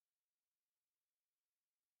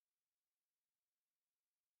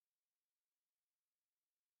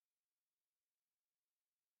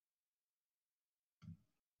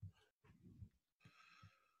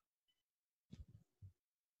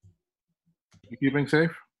You keeping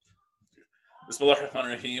safe? Bismillah ar-Rahman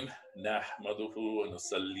ar-Rahim. Nahmaduhu wa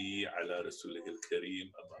nusalli ala rasulih al-kareem.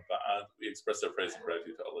 Amma ba'ad. We express our praise and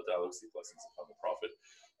gratitude to Allah Ta'ala. We seek blessings upon the Prophet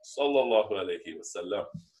sallallahu alayhi wa sallam.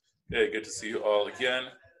 Okay, good to see you all again.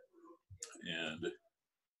 And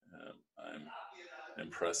I'm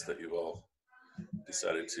impressed that you've all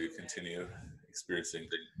decided to continue experiencing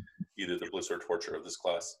either the bliss or torture of this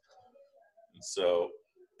class. And so,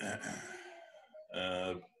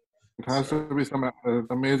 it has to be some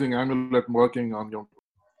amazing amulet working on your.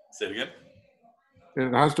 Say it again.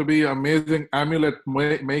 It has to be amazing amulet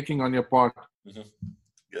making on your part. Mm-hmm.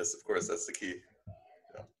 Yes, of course, that's the key.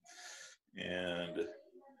 Yeah. And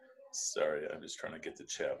sorry, I'm just trying to get the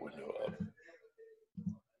chat window up.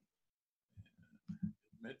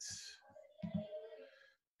 Admit.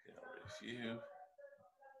 Gallery view.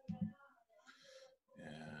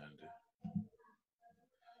 And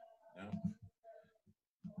no.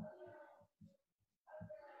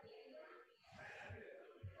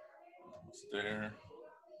 Almost there.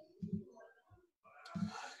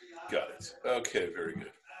 Got it. Okay, very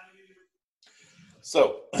good.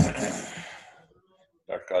 So,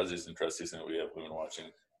 Dr. Qazi's interesting that we have women watching.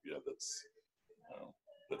 Yeah,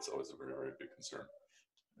 that's always a very, very big concern.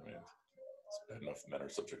 I mean, it's bad enough men are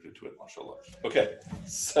subjected to it, mashallah. Okay,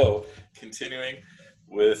 so continuing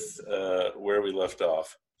with where we left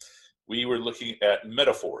off, we were looking at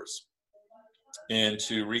metaphors. And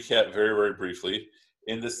to recap very, very briefly,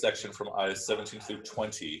 in this section from ayahs 17 through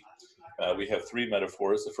 20, we have three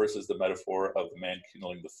metaphors. The first is the metaphor of the man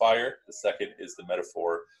kindling the fire. The second is the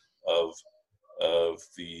metaphor of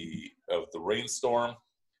the rainstorm,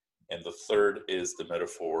 and the third is the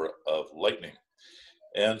metaphor of lightning.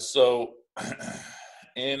 And so,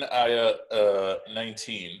 in ayah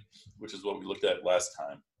 19, which is what we looked at last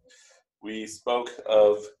time, we spoke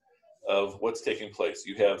of what's taking place.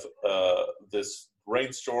 You have this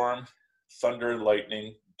rainstorm, thunder,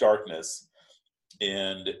 lightning, darkness,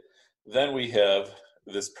 and then we have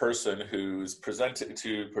this person who's presented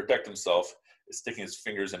to protect himself, is sticking his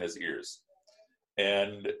fingers in his ears.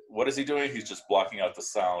 And what is he doing? He's just blocking out the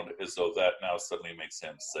sound as though that now suddenly makes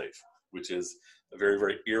him safe, which is a very,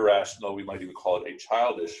 very irrational, we might even call it a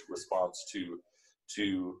childish response to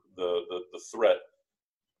the threat.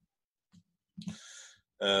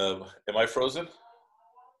 Am I frozen?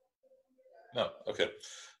 No, okay.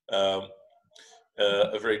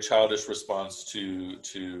 A very childish response to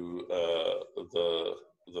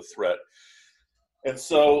the threat. And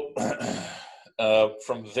so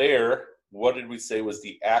from there, what did we say was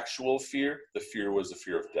the actual fear? The fear was the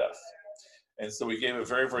fear of death. And so we gave a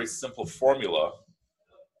very, very simple formula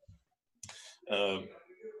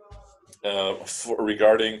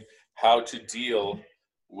regarding how to deal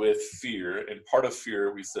with fear. And part of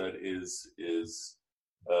fear, we said, is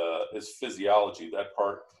physiology. That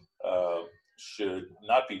part should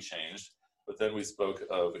not be changed. But then we spoke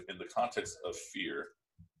of, in the context of fear,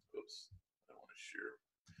 oops, I don't want to share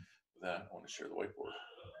that. I want to share the whiteboard.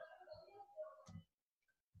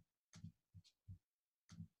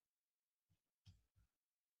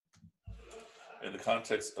 In the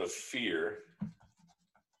context of fear,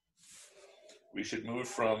 we should move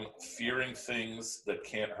from fearing things that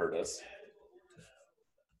can't hurt us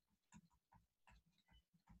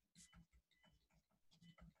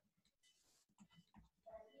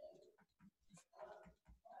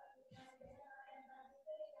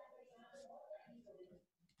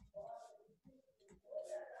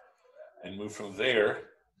and move from there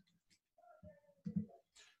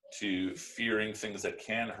to fearing things that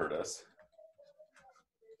can hurt us.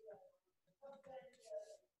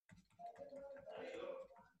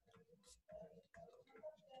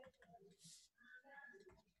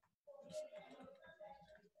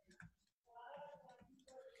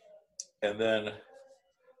 And then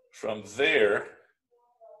from there,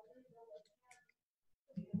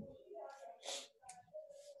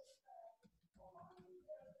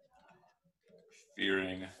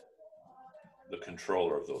 fearing the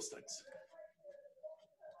controller of those things.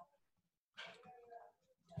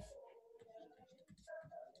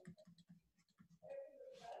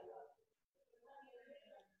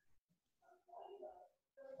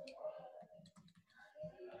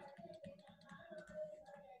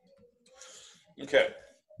 Okay,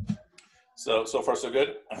 so far so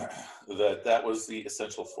good. That was the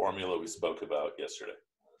essential formula we spoke about yesterday.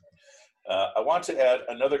 I want to add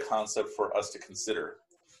another concept for us to consider.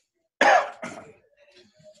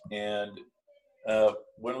 And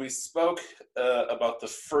when we spoke about the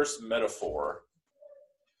first metaphor,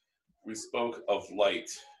 we spoke of light.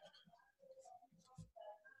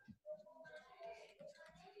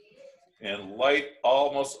 And light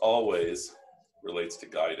almost always relates to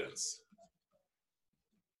guidance.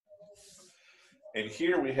 And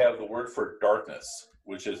here we have the word for darkness,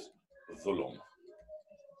 which is dhulum.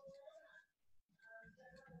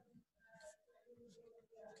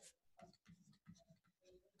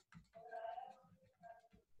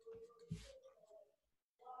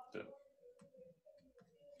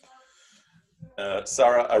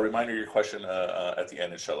 Sarah, a reminder of your question at the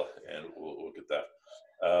end, inshallah, and we'll get that.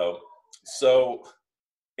 So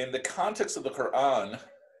in the context of the Quran,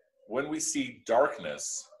 when we see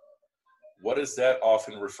darkness, what is that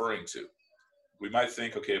often referring to? We might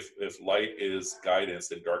think, okay, if light is guidance,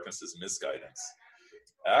 then darkness is misguidance.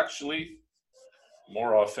 Actually,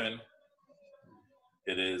 more often,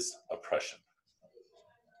 it is oppression.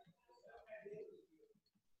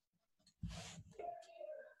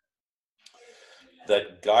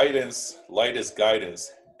 That guidance, light is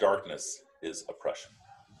guidance, darkness is oppression.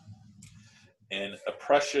 And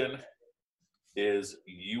oppression is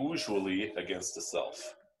usually against the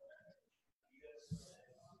self.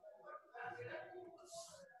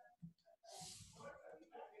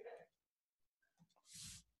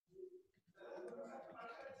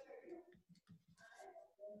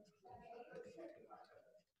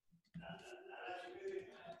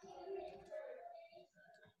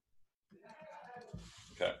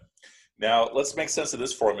 Okay. Now let's make sense of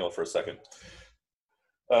this formula for a second.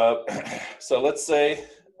 So let's say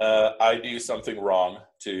I do something wrong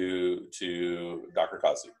to Dr.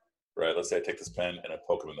 Kazi, right? Let's say I take this pen and I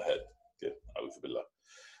poke him in the head.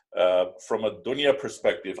 Okay. From a dunya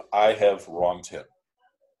perspective, I have wronged him.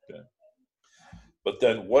 Okay. But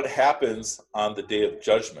then what happens on the day of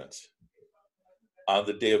judgment? On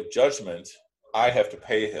the day of judgment, I have to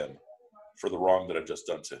pay him for the wrong that I've just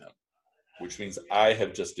done to him, which means I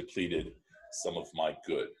have just depleted some of my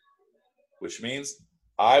good, which means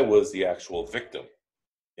I was the actual victim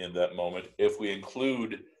in that moment if we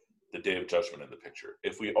include the day of judgment in the picture.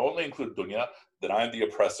 If we only include dunya, then I'm the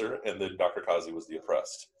oppressor and then Dr. Kazi was the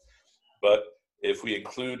oppressed. But if we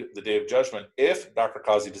include the day of judgment, if Dr.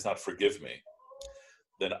 Kazi does not forgive me,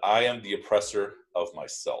 then I am the oppressor of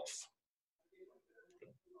myself.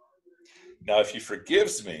 Now, if he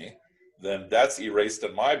forgives me, then that's erased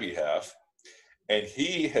on my behalf, and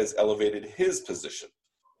he has elevated his position.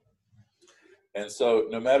 And so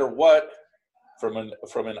no matter what, from an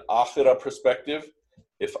akhirah perspective,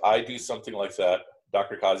 if I do something like that,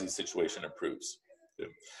 Dr. Kazi's situation improves.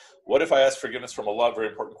 What if I ask forgiveness from Allah? Very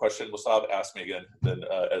important question. Musab asked me again, then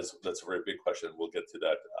as that's a very big question. We'll get to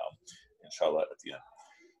that, inshallah, at the end.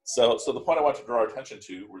 So the point I want to draw our attention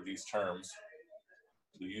to were these terms,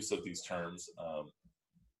 the use of these terms,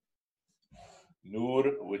 nur,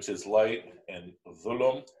 which is light, and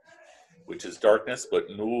dhulum, which is darkness, but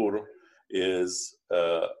nur is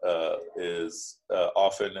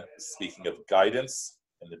often speaking of guidance,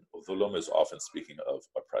 and dhulum is often speaking of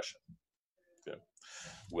oppression. Okay.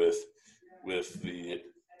 With the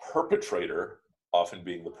perpetrator often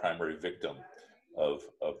being the primary victim of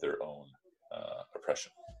their own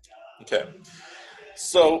oppression. Okay,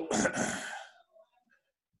 so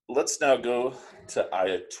let's now go to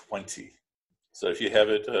ayah 20. So if you have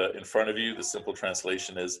it in front of you, the simple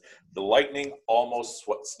translation is, the lightning almost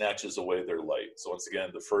snatches away their light. So once again,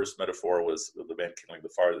 the first metaphor was the man kindling the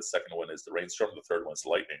fire. The second one is the rainstorm. The third one is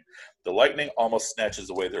lightning. The lightning almost snatches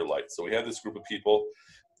away their light. So we have this group of people,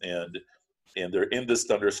 and they're in this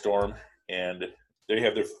thunderstorm, and they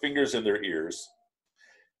have their fingers in their ears,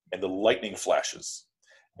 and the lightning flashes.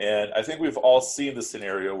 And I think we've all seen the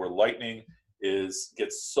scenario where lightning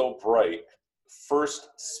gets so bright. First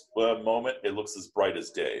moment, it looks as bright as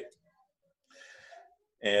day,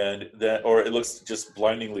 or it looks just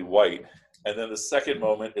blindingly white. And then the second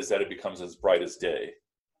moment is that it becomes as bright as day,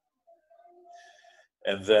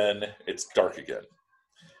 and then it's dark again.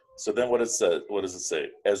 So then what does it say?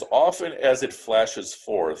 As often as it flashes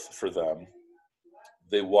forth for them,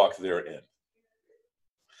 they walk therein.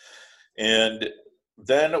 And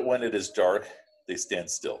then when it is dark, they stand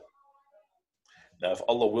still. Now, if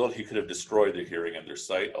Allah willed, He could have destroyed their hearing and their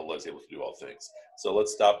sight. Allah is able to do all things. So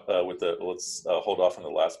let's stop let's hold off on the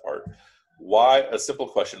last part. Why? A simple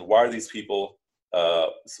question. Why are these people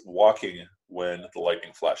walking when the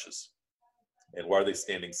lightning flashes? And why are they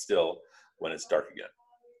standing still when it's dark again?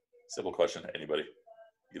 Simple question. Anybody?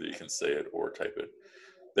 Either you can say it or type it.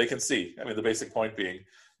 They can see. I mean, the basic point being,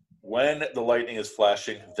 when the lightning is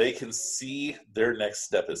flashing, they can see their next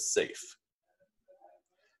step is safe.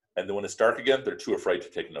 And then when it's dark again, they're too afraid to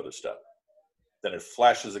take another step. Then it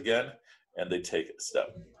flashes again, and they take a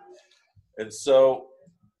step. And so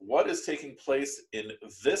what is taking place in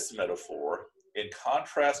this metaphor, in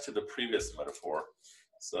contrast to the previous metaphor?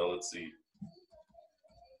 So let's see.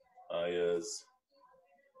 ayahs.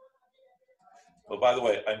 Oh, by the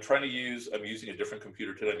way, I'm using a different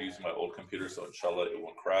computer today. I'm using my old computer, so inshallah it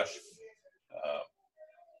won't crash.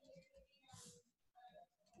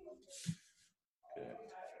 Okay.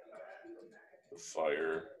 The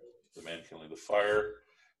fire, the man killing the fire,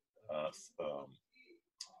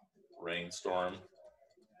 rainstorm,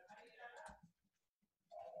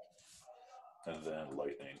 and then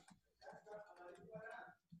lightning.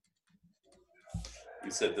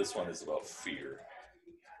 We said this one is about fear.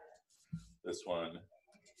 This one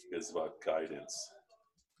is about guidance.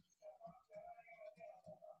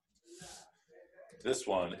 This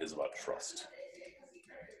one is about trust.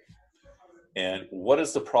 And what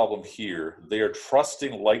is the problem here? They are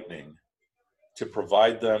trusting lightning to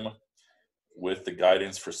provide them with the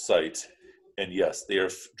guidance for sight. And yes, they are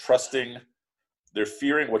trusting, they're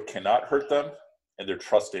fearing what cannot hurt them, and they're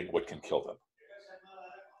trusting what can kill them.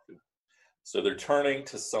 So they're turning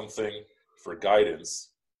to something for guidance,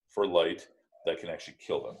 for light, that can actually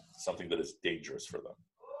kill them, something that is dangerous for them.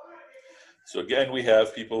 So again, we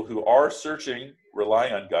have people who are searching,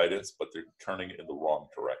 relying on guidance, but they're turning in the wrong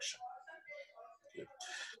direction.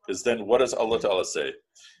 Because then what does Allah Ta'ala say?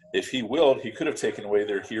 If He willed, He could have taken away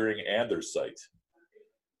their hearing and their sight.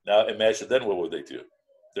 Now imagine then what would they do?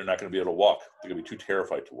 They're not going to be able to walk. They're going to be too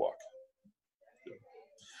terrified to walk.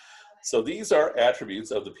 So these are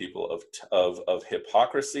attributes of the people of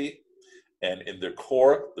hypocrisy, and in their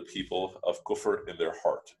core, the people of kufr in their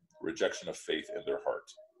heart, rejection of faith in their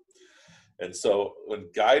heart. And so when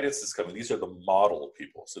guidance is coming, these are the model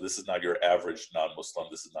people. So this is not your average non-Muslim.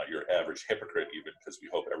 This is not your average hypocrite even, because we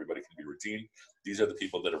hope everybody can be redeemed. These are the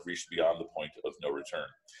people that have reached beyond the point of no return.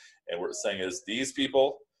 And what we're saying is these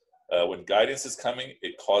people, when guidance is coming,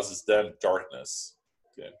 it causes them darkness,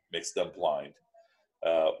 okay? Makes them blind.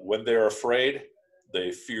 When they're afraid, they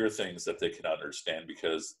fear things that they cannot understand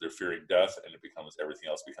because they're fearing death, and everything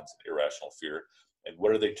else becomes an irrational fear. And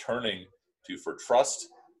what are they turning to for trust?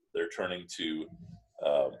 They're turning to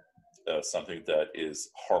something that is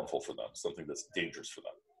harmful for them, something that's dangerous for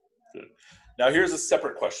them. Good. Now, here's a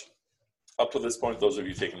separate question. Up to this point, those of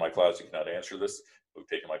you taking my class, you cannot answer this. We've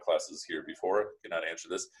taken my classes here before, cannot answer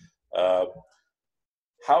this.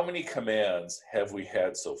 How many commands have we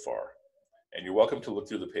had so far? And you're welcome to look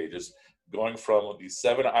through the pages, going from the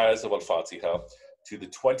 7 ayahs of Al-Fatiha to the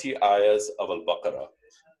 20 ayahs of Al-Baqarah.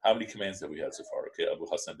 How many commands have we had so far? Okay, Abu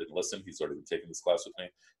Hassan didn't listen. He's already been taking this class with me.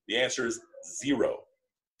 The answer is 0.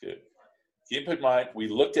 Good. Keep in mind, we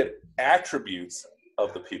looked at attributes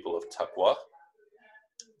of the people of taqwa.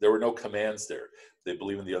 There were no commands there. They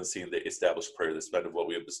believe in the unseen. They establish prayer. They spend of what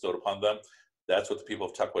we have bestowed upon them. That's what the people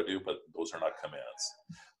of taqwa do, but those are not commands.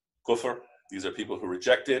 Kufr, these are people who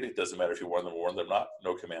rejected. It doesn't matter if you warn them or warn them not.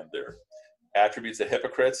 No command there. Attributes of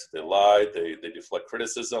hypocrites, they lie, they deflect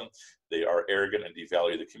criticism, they are arrogant and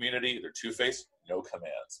devalue the community, they're two-faced, no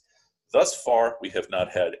commands. Thus far, we have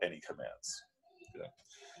not had any commands. Okay.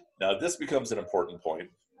 Now, this becomes an important point.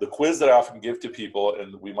 The quiz that I often give to people,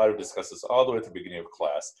 and we might have discussed this all the way at the beginning of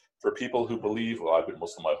class, for people who believe, well, I've been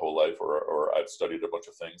Muslim my whole life, or I've studied a bunch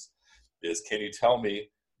of things, is can you tell me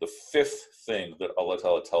the 5th thing that Allah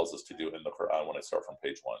Ta'ala tells us to do in the Quran when I start from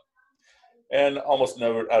page 1? And almost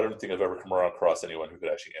never, I don't think I've ever come across anyone who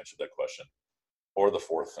could actually answer that question. Or the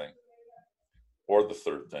 4th thing. Or the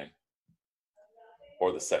 3rd thing.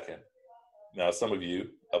 Or the 2nd. Now, some of you,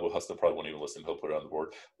 Abu Hassan probably won't even listen, he'll put it on the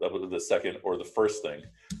board. The 2nd or the 1st thing.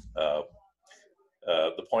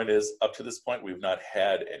 The point is, up to this point, we've not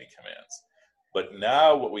had any commands. But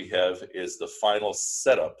now what we have is the final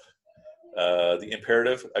setup. The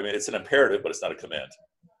imperative, I mean, it's an imperative, but it's not a command.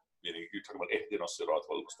 Meaning you're talking about Ihdina Sirat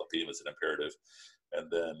wal Mustaqim is an imperative,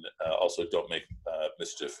 and then also don't make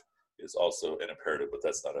mischief is also an imperative, but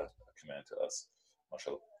that's not a command to us.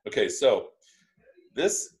 MashaAllah. Okay, so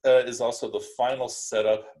this is also the final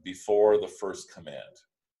setup before the first command.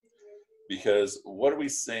 Because what are we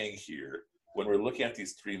saying here when we're looking at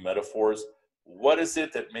these 3 metaphors? What is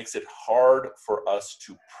it that makes it hard for us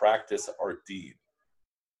to practice our deed?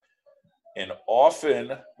 And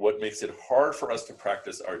often what makes it hard for us to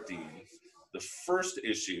practice our deen, the first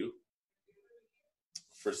issue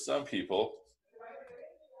for some people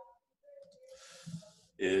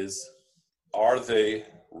is, are they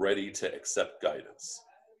ready to accept guidance?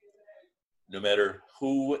 No matter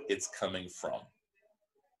who it's coming from.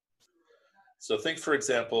 So think, for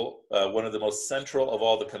example, one of the most central of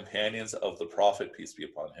all the companions of the Prophet, peace be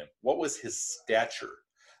upon him. What was his stature?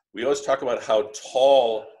 We always talk about how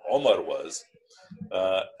tall Omar was.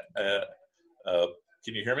 Can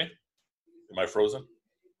you hear me? Am I frozen?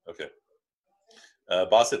 Okay.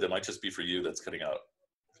 Basit, that might just be for you that's cutting out.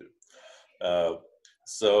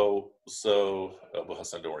 So Abu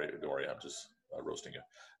Hassan, don't worry, I'm just roasting you.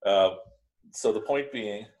 So the point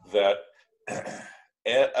being that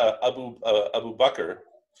Abu Bakr,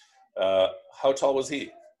 how tall was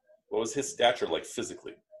he? What was his stature like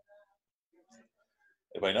physically?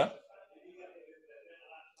 Anybody know?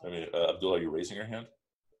 I mean, Abdullah, are you raising your hand?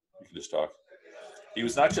 You can just talk. He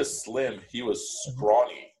was not just slim, he was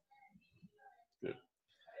scrawny. Good.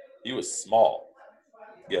 He was small.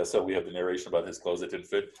 Yeah, so we have the narration about his clothes that didn't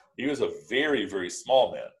fit. He was a very, very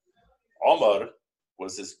small man. Omar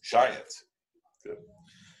was this giant. Good.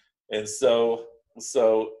 And so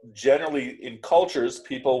generally in cultures,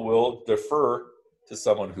 people will defer to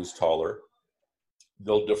someone who's taller.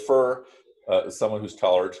 They'll defer someone who's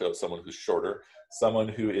taller to someone who's shorter, someone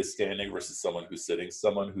who is standing versus someone who's sitting,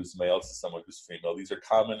 someone who's male to someone who's female. These are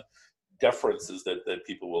common deferences that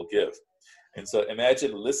people will give. And so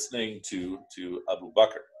imagine listening to Abu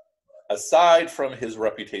Bakr, aside from his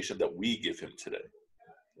reputation that we give him today.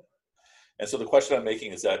 And so the question I'm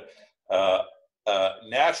making is that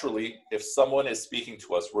naturally, if someone is speaking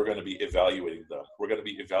to us, we're going to be evaluating them. We're going to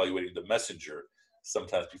be evaluating the messenger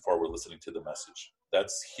sometimes before we're listening to the message.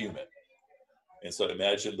 That's human. And so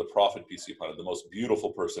imagine the Prophet, peace be upon him, the most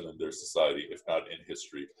beautiful person in their society, if not in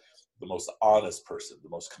history, the most honest person, the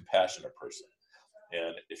most compassionate person.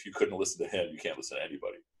 And if you couldn't listen to him, you can't listen to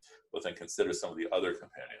anybody. But then consider some of the other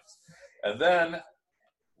companions. And then,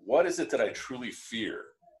 what is it that I truly fear?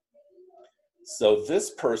 So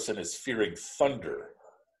this person is fearing thunder,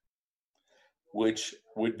 which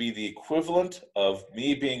would be the equivalent of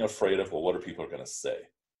me being afraid of, well, what are people going to say?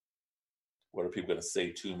 What are people going to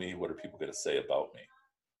say to me? What are people going to say about me?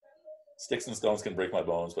 Sticks and stones can break my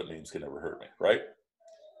bones, but names can never hurt me, right?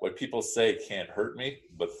 What people say can't hurt me,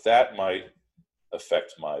 but that might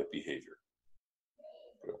affect my behavior.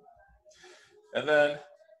 And then,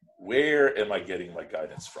 where am I getting my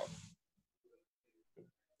guidance from?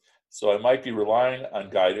 So I might be relying on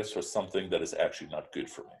guidance for something that is actually not good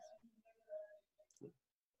for me.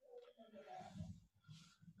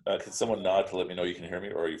 Can someone nod to let me know you can hear me,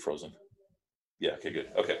 or are you frozen? Yeah, okay,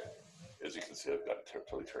 good. Okay. As you can see, I've got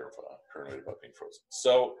totally paranoid about being frozen.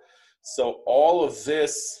 So all of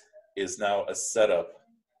this is now a setup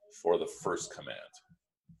for the first command.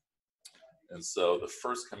 And so the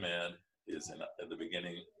first command is at the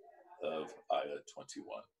beginning of Ayah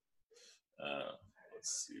 21.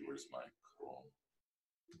 Let's see, where's my Chrome?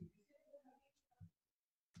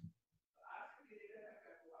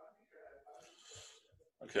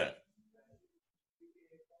 Okay.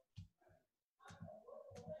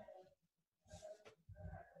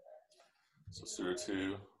 So Surah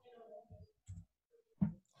 2.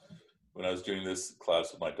 When I was doing this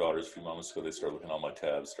class with my daughters a few moments ago, they started looking at all my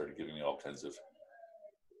tabs, started giving me all kinds of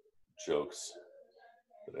jokes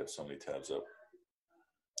that I have so many tabs up.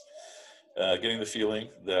 Getting the feeling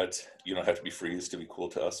that you don't have to be freeze to be cool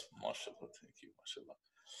to us. MashaAllah, thank you,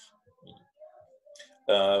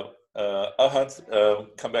 MashaAllah.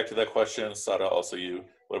 Ahad, come back to that question. Sada, also you.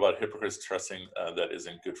 What about hypocrites trusting that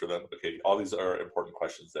isn't good for them? Okay, all these are important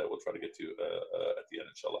questions that we'll try to get to at the end,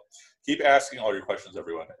 inshallah. Keep asking all your questions,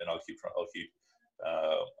 everyone, and I'll keep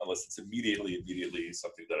unless it's immediately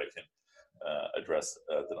something that I can address,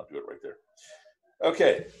 then I'll do it right there.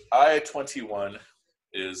 Okay, Ayah 21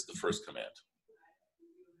 is the first command.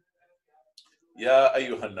 Ya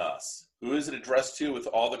ayyuhan nas. Who is it addressed to with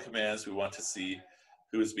all the commands we want to see?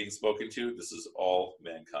 Who is being spoken to? This is all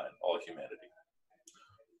mankind, all humanity.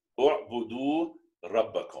 U'budu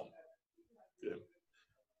rabbakum.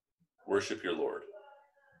 Worship your Lord.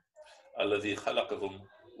 Alladhi khalaqakum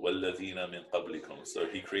walladhina min qablikum. So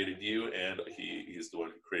he created you, and he's the one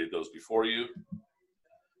who created those before you.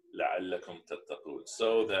 La'allakum tattaqun.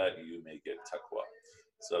 So that you may get taqwa.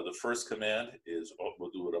 So the first command is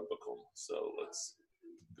U'budu rabbakum. So let's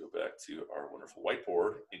go back to our wonderful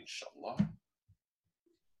whiteboard, inshallah.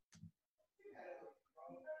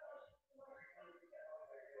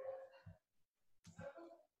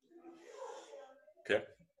 Okay.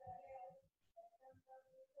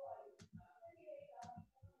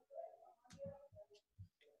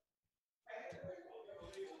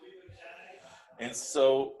 And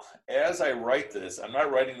so as I write this, I'm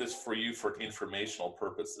not writing this for you for informational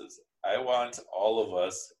purposes. I want all of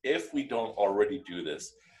us, if we don't already do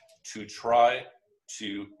this, to try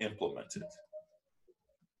to implement it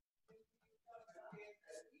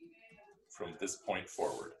from this point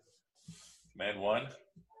forward. Command 1.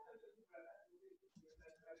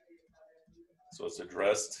 So it's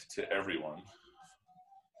addressed to everyone.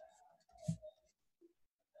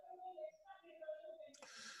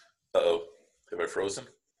 Uh-oh, have I frozen?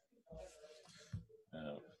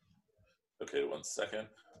 Okay. Okay, 1 second.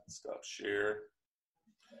 Stop share.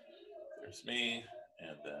 There's me.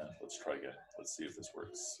 And then let's try again. Let's see if this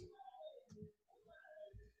works.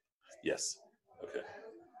 Yes. Okay.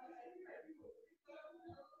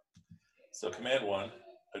 So command 1,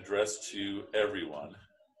 address to everyone.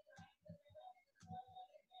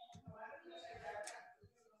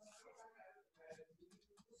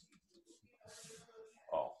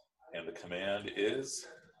 Oh, and the command is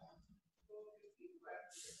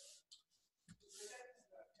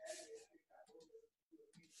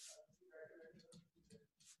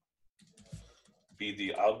be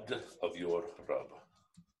the abd of your Rabb.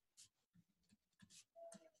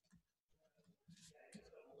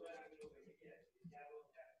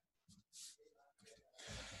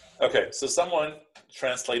 Okay, so someone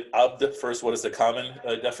translate abd first. What is the common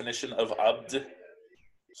definition of abd?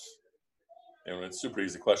 And it's a super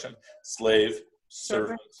easy question. Slave,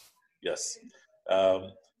 servant. Yes.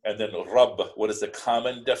 And then Rabb. What is the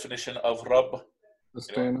common definition of Rabb?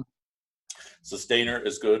 Sustainer. Sustainer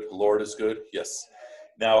is good. Lord is good. Yes.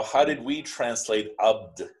 Now, how did we translate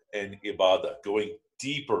abd and ibadah? Going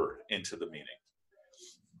deeper into the meaning.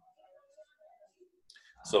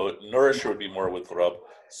 So nourisher would be more with Rabb.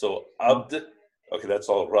 So abd, okay, that's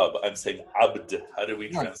all Rabb. I'm saying abd. How do we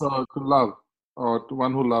translate? So to love, or to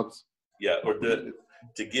one who loves. Yeah, or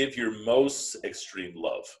to give your most extreme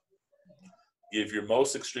love. Give your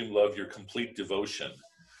most extreme love, your complete devotion.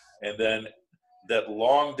 And then that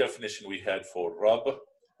long definition we had for Rabb,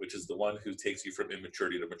 which is the one who takes you from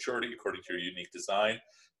immaturity to maturity according to your unique design,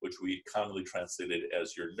 which we commonly translated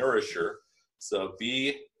as your nourisher. So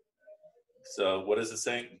what is it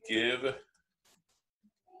saying? Give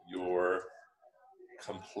your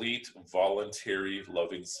complete voluntary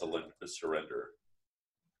loving surrender.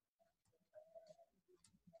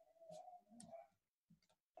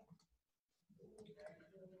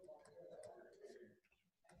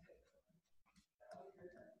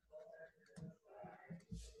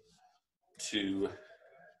 To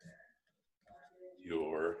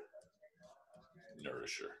your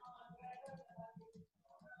nourisher.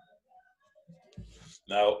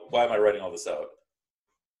 Now, why am I writing all this out?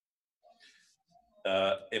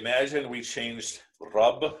 Imagine we changed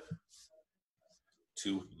Rabb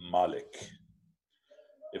to Malik.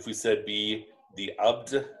 If we said be the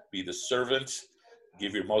abd, be the servant,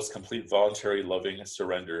 give your most complete voluntary loving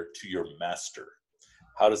surrender to your master.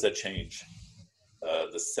 How does that change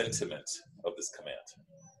the sentiment of this command?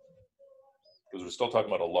 Because we're still talking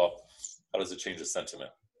about Allah. How does it change the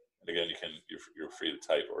sentiment? And again, you're free to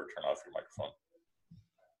type or turn off your microphone.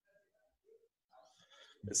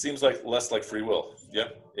 It seems like less like free will. Yeah,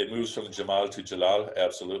 it moves from Jamal to Jalal.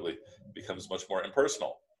 Absolutely, it becomes much more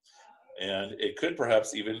impersonal, and it could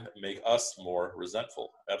perhaps even make us more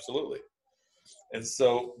resentful. Absolutely. And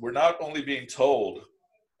so we're not only being told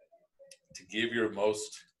to give your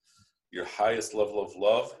highest level of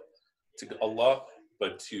love to Allah,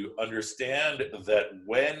 but to understand that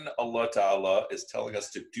when Allah Ta'ala is telling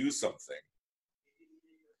us to do something,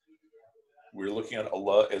 we're looking at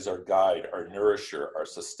Allah as our guide, our nourisher, our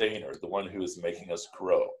sustainer, the one who is making us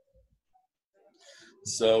grow.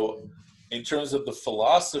 So in terms of the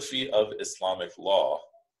philosophy of Islamic law,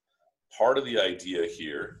 part of the idea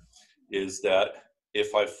here is that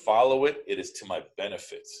if I follow it, it is to my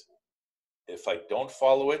benefit. If I don't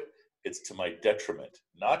follow it, it's to my detriment,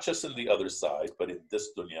 not just in the other side, but in this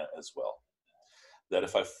dunya as well. That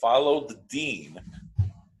if I follow the deen,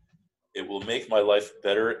 it will make my life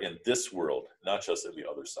better in this world, not just in the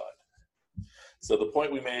other side. So the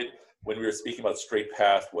point we made when we were speaking about straight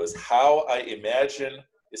path was how I imagine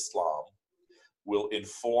Islam will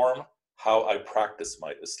inform how I practice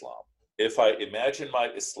my Islam. If I imagine my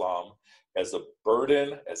Islam as a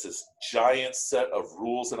burden, as this giant set of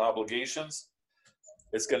rules and obligations,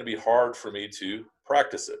 it's going to be hard for me to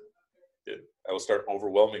practice it. I will start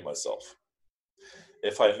overwhelming myself.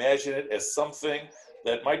 If I imagine it as something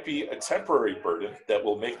that might be a temporary burden that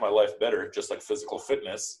will make my life better, just like physical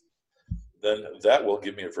fitness, then that will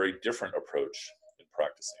give me a very different approach in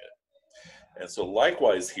practicing it. And so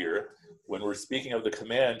likewise here, when we're speaking of the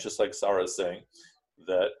command, just like Sarah is saying,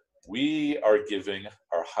 that we are giving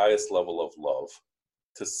our highest level of love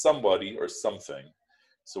to somebody or something.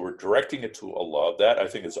 So we're directing it to Allah. That I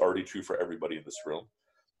think is already true for everybody in this room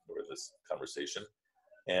or this conversation.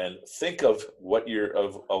 And think of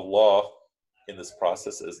of Allah in this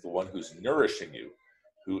process as the one who's nourishing you,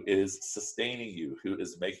 who is sustaining you, who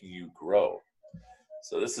is making you grow.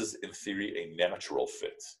 So this is, in theory, a natural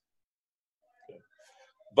fit. Okay.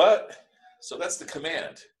 But, so that's the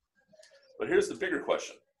command. But here's the bigger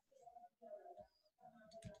question.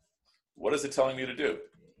 What is it telling me to do?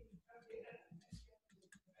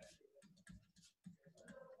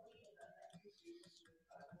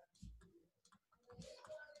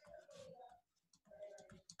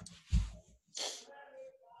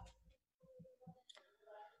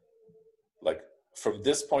 from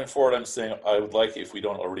this point forward, I'm saying I would like, if we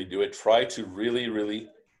don't already do it, try to really, really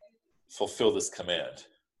fulfill this command.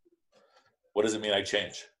 What does it mean I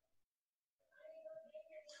change?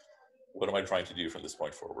 What am I trying to do from this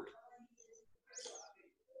point forward?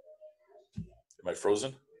 Am I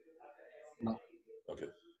frozen? No. Okay.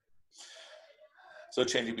 So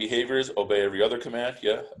changing behaviors, obey every other command,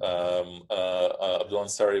 yeah. Abdul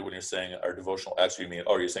Ansari, when you're saying our devotional acts, you mean,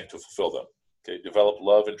 you're saying to fulfill them. Okay, develop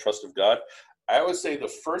love and trust of God. I would say the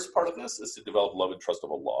first part of this is to develop love and trust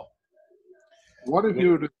of Allah. What if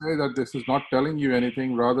you were to say that this is not telling you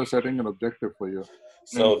anything, rather setting an objective for you?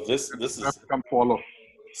 So this is come follow.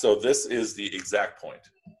 So this is the exact point,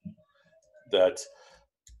 that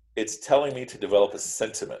it's telling me to develop a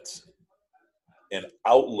sentiment, an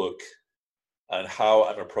outlook on how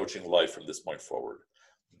I'm approaching life from this point forward.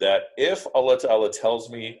 That if Allah Ta'ala tells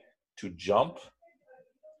me to jump,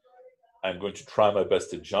 I'm going to try my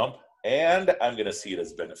best to jump, and I'm going to see it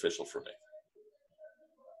as beneficial for me.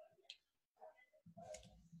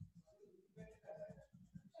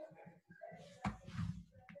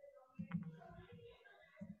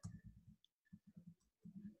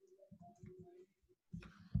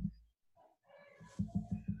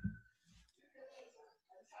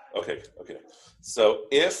 Okay. So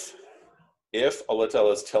if Allah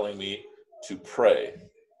Ta'ala is telling me to pray,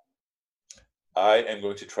 I am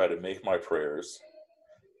going to try to make my prayers,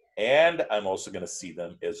 and I'm also going to see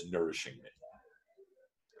them as nourishing me.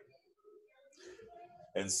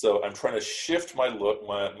 And so I'm trying to shift my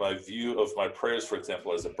view of my prayers, for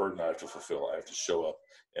example, as a burden I have to fulfill. I have to show up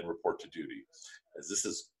and report to duty, as this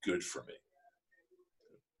is good for me.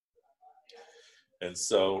 And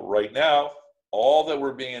so right now, all that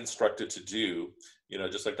we're being instructed to do,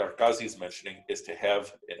 just like Dr. Ghazi is mentioning, is to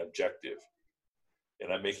have an objective.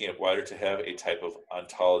 And I'm making it wider to have a type of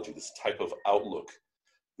ontology, this type of outlook,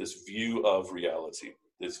 this view of reality,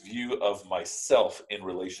 this view of myself in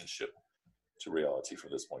relationship to reality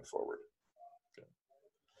from this point forward. Okay.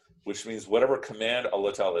 Which means whatever command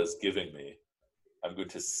Allah Ta'ala is giving me, I'm going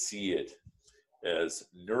to see it as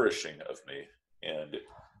nourishing of me, and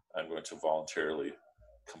I'm going to voluntarily,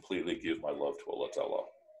 completely give my love to Allah Ta'ala.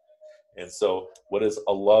 And so what is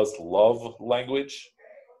Allah's love language?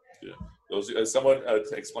 Yeah. Someone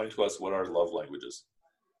explain to us what our love language is.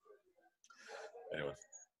 Anyway.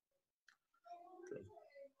 Okay.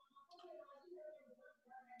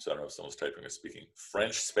 So I don't know if someone's typing or speaking.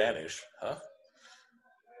 French, Spanish, huh?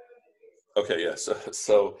 Okay, yeah.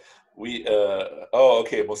 So we,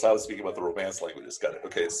 okay, Musa was speaking about the Romance languages. Got it.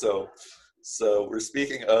 Okay, so we're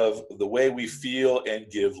speaking of the way we feel and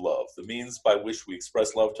give love, the means by which we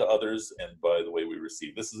express love to others, and by the way we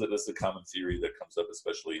receive. This is a common theory that comes up,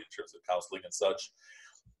 especially in terms of counseling and such,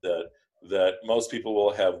 that most people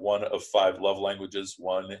will have one of 5 love languages.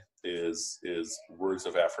 One is words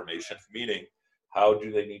of affirmation, meaning how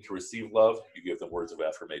do they need to receive love? You give them words of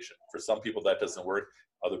affirmation. For some people that doesn't work.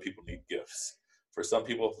 Other people need gifts. For some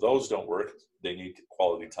people, those don't work. They need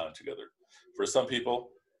quality time together. For some people,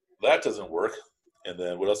 that doesn't work. And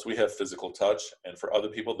then what else? We have physical touch. And for other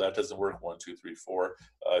people, that doesn't work. 1, 2, 3, 4.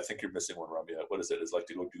 I think you're missing one, Ramya. What is it? It's like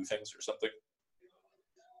to go do things or something?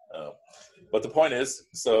 But the point is,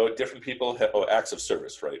 so different people have acts of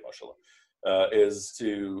service, right? Mashallah.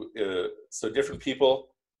 So different people,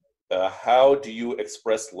 how do you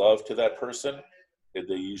express love to that person?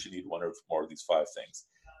 They usually need one or more of these 5 things.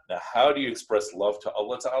 Now, how do you express love to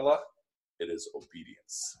Allah Ta'ala? It is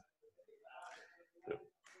obedience.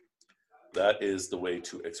 That is the way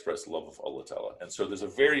to express love of Allah Ta'ala. And so there's a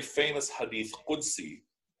very famous hadith Qudsi.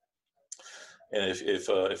 And if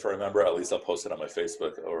I remember, at least I'll post it on my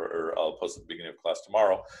Facebook, or I'll post it at the beginning of class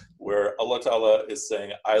tomorrow, where Allah Ta'ala is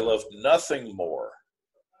saying, I love nothing more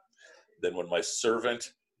than when my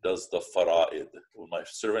servant does the fara'id, when my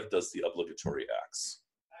servant does the obligatory acts.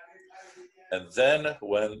 And then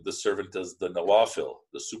when the servant does the nawafil,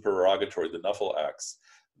 the supererogatory, the nafil acts,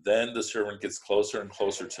 then the servant gets closer and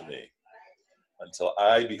closer to me until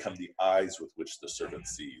I become the eyes with which the servant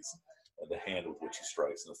sees, and the hand with which he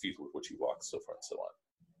strikes, and the feet with which he walks, so far and so on.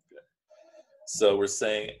 Okay. So we're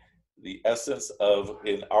saying the essence of,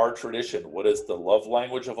 in our tradition, what is the love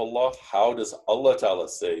language of Allah? How does Allah Ta'ala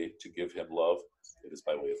say to give him love? It is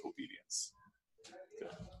by way of obedience.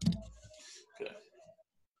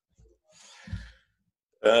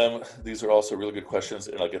 Okay. These are also really good questions,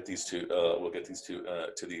 and I'll get these two. We'll get these to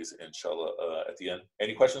these, inshallah, at the end.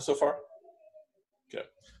 Any questions so far? Okay.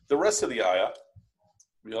 The rest of the ayah,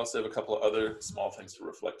 we also have a couple of other small things to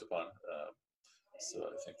reflect upon. So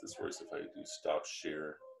I think this works if I do stop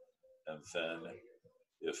share, and then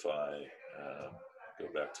if I go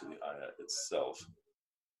back to the ayah itself.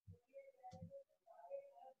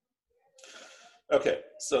 Okay,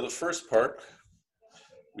 so the first part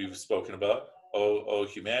we've spoken about. O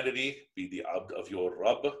humanity, be the abd of your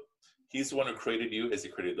Rabb. He's the one who created you as he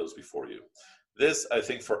created those before you. This, I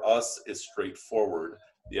think, for us is straightforward.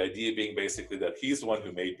 The idea being basically that he's the one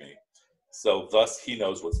who made me. So thus, he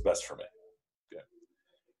knows what's best for me. Okay.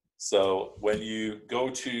 So when you go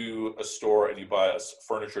to a store and you buy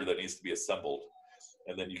furniture that needs to be assembled,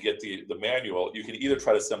 and then you get the manual, you can either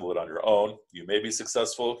try to assemble it on your own. You may be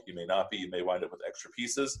successful, you may not be, you may wind up with extra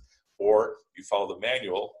pieces, or you follow the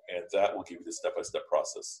manual and that will give you the step-by-step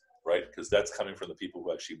process, right? Because that's coming from the people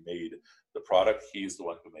who actually made the product. He's the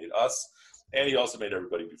one who made us, and he also made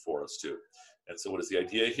everybody before us too. And so what is the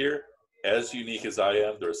idea here? As unique as I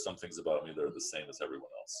am, there are some things about me that are the same as everyone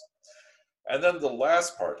else. And then the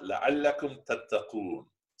last part, لَعَلَّكُمْ تَتَّقُونَ,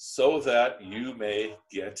 so that you may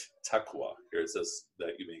get taqwa. Here it says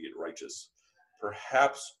that you may get righteous.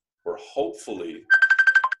 Perhaps or hopefully,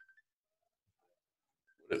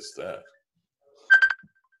 what is that?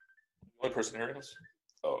 The only person hearing us?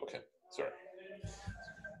 Oh, okay. Sorry.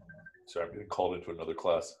 Sorry, I'm getting called into another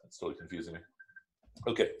class. It's totally confusing me.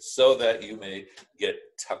 Okay, so that you may get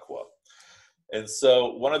taqwa. And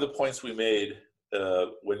so one of the points we made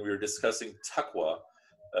when we were discussing taqwa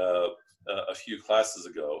a few classes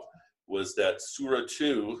ago was that Surah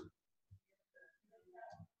 2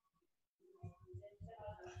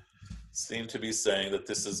 seemed to be saying that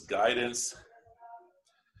this is guidance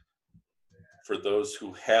for those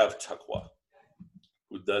who have taqwa.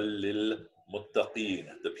 Hudallil muttaqeen,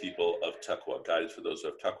 the people of taqwa, guidance for those who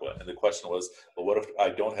have taqwa. And the question was, well, what if I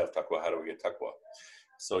don't have taqwa? How do I get taqwa?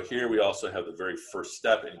 So here we also have the very first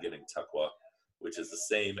step in getting taqwa, which is the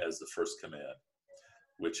same as the first command,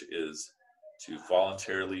 which is to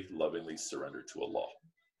voluntarily, lovingly surrender to Allah.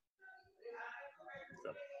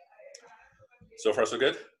 Okay. So far, so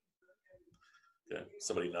good? Okay.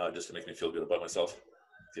 Somebody nod just to make me feel good about myself.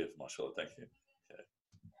 Okay, mashallah, thank you. Okay.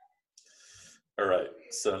 All right,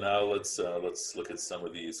 so now let's look at some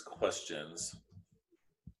of these questions.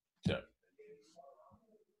 Okay.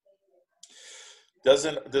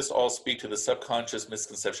 Doesn't this all speak to the subconscious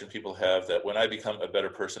misconception people have that when I become a better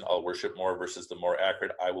person, I'll worship more, versus the more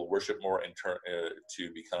accurate, I will worship more in turn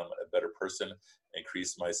to become a better person,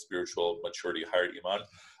 increase my spiritual maturity, higher iman?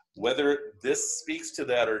 Whether this speaks to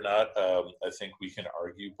that or not, I think we can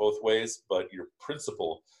argue both ways, but your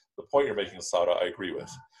principle, the point you're making, Sada, I agree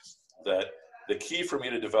with. That the key for me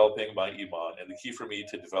to developing my iman and the key for me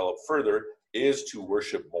to develop further is to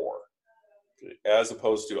worship more. As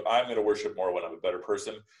opposed to, I'm going to worship more when I'm a better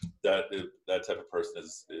person. That type of person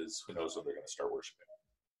is who knows when they're going to start worshiping,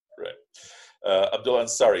 right? Abdullah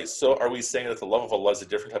Ansari, so are we saying that the love of Allah is a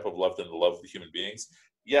different type of love than the love of the human beings?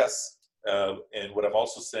 Yes, and what I'm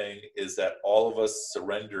also saying is that all of us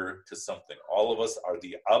surrender to something. All of us are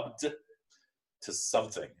the abd to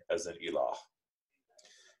something as an ilah.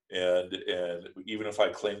 And even if I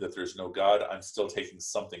claim that there's no God, I'm still taking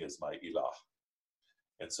something as my ilah.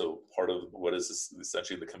 And so part of what is this,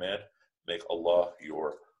 essentially the command, make Allah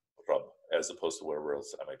your Rabb, as opposed to whatever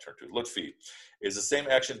else I might turn to. Lutfi, is the same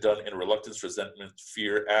action done in reluctance, resentment,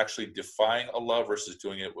 fear, actually defying Allah versus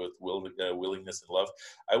doing it with willingness and love?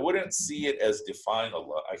 I wouldn't see it as defying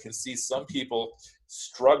Allah. I can see some people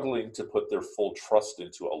struggling to put their full trust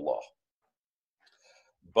into Allah,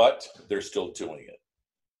 but they're still doing it.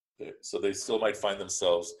 Okay? So they still might find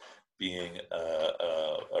themselves being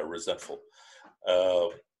resentful.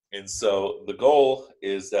 And so the goal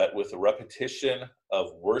is that with the repetition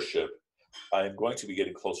of worship, I'm going to be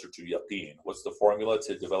getting closer to yaqeen. What's the formula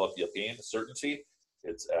to develop yaqeen, certainty?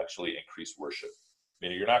 It's actually increased worship.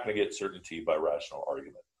 Meaning you're not going to get certainty by rational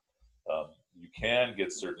argument. You can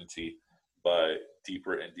get certainty by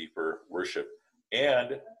deeper and deeper worship.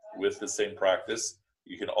 And with the same practice,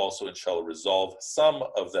 you can also, inshallah, resolve some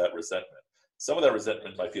of that resentment. Some of that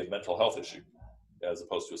resentment might be a mental health issue as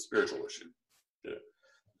opposed to a spiritual issue.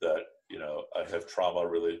 That, you know, I have trauma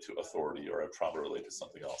related to authority, or I have trauma related to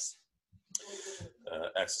something else.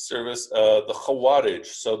 Acts of service. The Khawarij.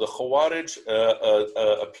 So the Khawarij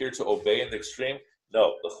appear to obey in the extreme.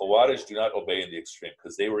 No, the Khawarij do not obey in the extreme,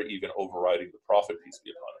 because they were even overriding the Prophet, peace be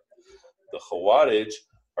upon him. The Khawarij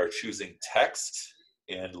are choosing text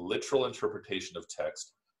and literal interpretation of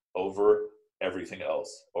text over everything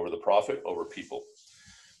else, over the Prophet, over people.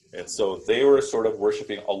 And so they were sort of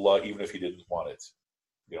worshiping Allah even if he didn't want it.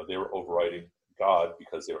 You know, they were overriding God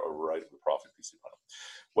because they were overriding the Prophet, peace be upon him.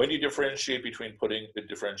 When you differentiate between putting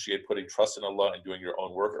trust in Allah and doing your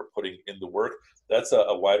own work, or putting in the work, that's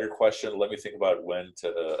a wider question. Let me think about when to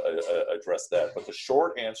address that. But the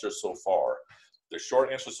short answer so far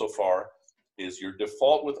is your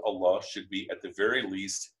default with Allah should be, at the very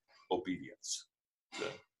least, obedience.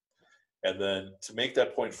 Okay. And then to make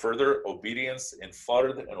that point further, obedience in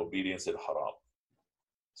fard and obedience in haram.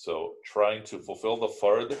 So trying to fulfill the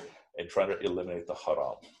fard and trying to eliminate the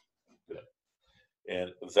haram. Okay.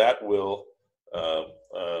 And that will,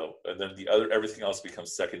 and then everything else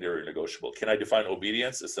becomes secondary or negotiable. Can I define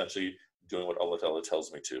obedience? Essentially doing what Allah Ta'ala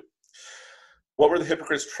tells me to. What were the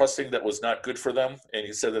hypocrites trusting that was not good for them? And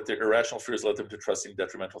he said that their irrational fears led them to trusting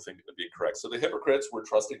detrimental things to be correct. So the hypocrites were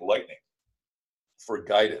trusting lightning for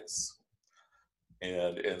guidance.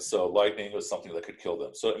 And so lightning was something that could kill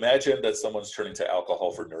them. So imagine that someone's turning to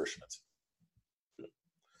alcohol for nourishment.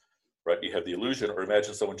 Right? You have the illusion, or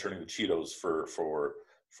imagine someone turning to Cheetos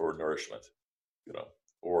for nourishment,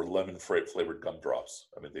 or lemon flavored gumdrops.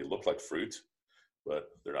 I mean, they look like fruit, but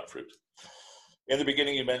they're not fruit. In the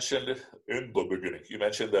beginning, you mentioned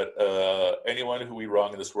that anyone who we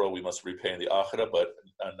wrong in this world, we must repay in the akhirah, but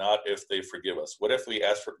not if they forgive us. What if we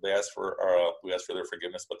ask for their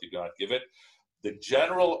forgiveness, but they do not give it? The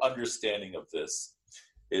general understanding of this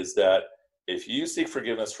is that if you seek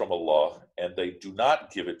forgiveness from Allah and they do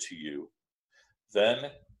not give it to you, then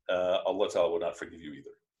Allah Ta'ala will not forgive you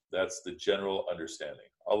either. That's the general understanding.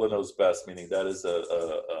 Allah knows best, meaning that is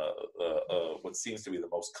what seems to be the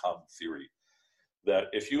most common theory. That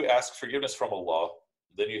if you ask forgiveness from Allah,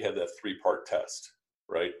 then you have that three-part test,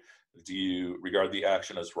 right? Do you regard the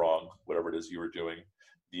action as wrong, whatever it is you were doing?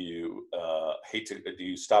 Do you do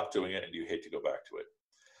you stop doing it, and do you hate to go back to it?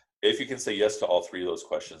 If you can say yes to all three of those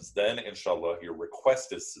questions, then inshallah, your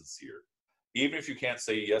request is sincere. Even if you can't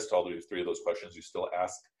say yes to all three of those questions, you still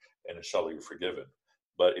ask, and inshallah, you're forgiven.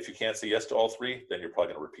 But if you can't say yes to all three, then you're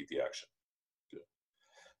probably going to repeat the action. Good.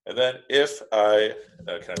 And then if I,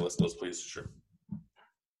 can I list those, please? Sure.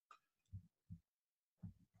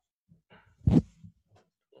 One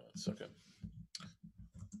second.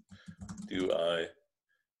 Do I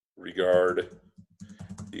regard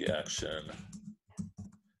the action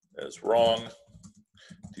as wrong?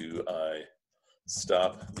 Do I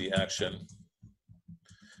stop the action?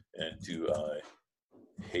 And do I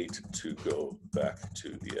hate to go back to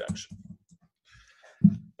the action?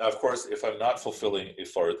 Now, of course, if I'm not fulfilling a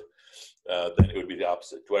fard, then it would be the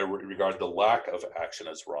opposite. Do I regard the lack of action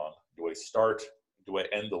as wrong? Do I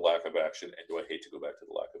end the lack of action? And do I hate to go back to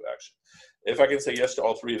the lack of action? If I can say yes to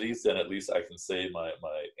all three of these, then at least I can say my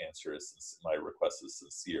answer is, my request is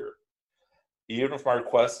sincere. Even if my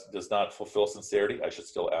request does not fulfill sincerity, I should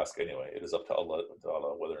still ask anyway. It is up to Allah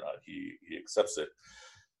whether or not he accepts it.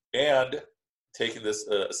 And taking this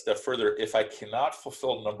a step further, if I cannot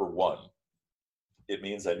fulfill number one, it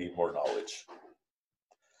means I need more knowledge.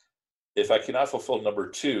 If I cannot fulfill number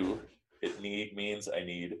two, it means I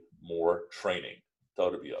need more training.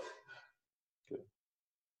 Tarbiyah. Okay.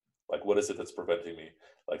 Like, what is it that's preventing me?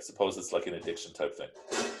 Like, suppose it's like an addiction type thing.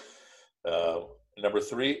 Number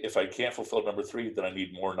three, if I can't fulfill number three, then I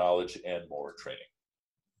need more knowledge and more training.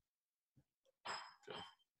 Okay.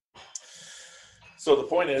 So the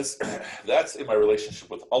point is, that's in my relationship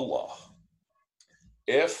with Allah.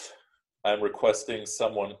 If I'm requesting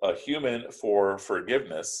a human for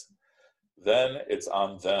forgiveness, then it's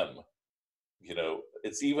on them.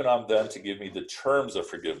 It's even on them to give me the terms of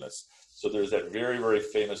forgiveness. So there's that very, very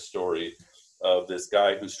famous story of this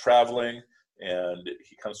guy who's traveling, and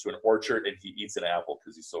he comes to an orchard and he eats an apple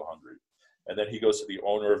because he's so hungry. And then he goes to the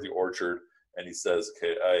owner of the orchard and he says,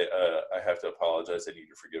 okay, I have to apologize. I need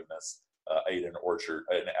your forgiveness. I ate an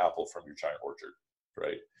apple from your giant orchard,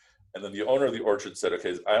 right? And then the owner of the orchard said,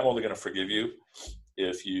 okay, I'm only going to forgive you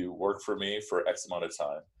if you work for me for X amount of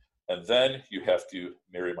time. And then you have to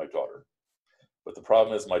marry my daughter. But the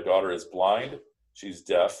problem is my daughter is blind, she's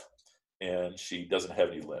deaf, and she doesn't have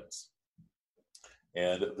any limbs.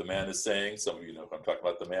 And the man is saying, some of you know who I'm talking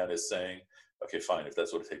about, the man is saying, okay, fine, if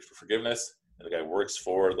that's what it takes for forgiveness. And the guy works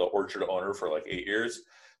for the orchard owner for like 8 years.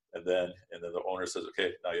 And then the owner says,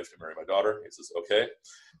 okay, now you have to marry my daughter. He says, okay.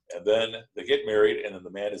 And then they get married, and then the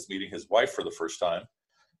man is meeting his wife for the first time.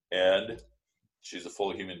 And she's a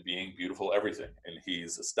full human being, beautiful, everything. And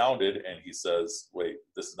he's astounded, and he says, wait,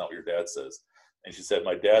 this is not what your dad says. And she said,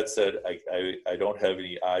 my dad said, I don't have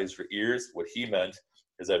any eyes or ears. What he meant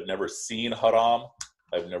is I've never seen haram.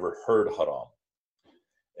 I've never heard haram.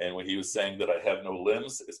 And when he was saying that I have no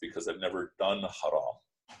limbs, it's because I've never done haram.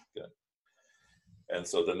 Okay. And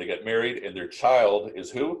so then they get married, and their child is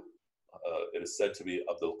who? It is said to be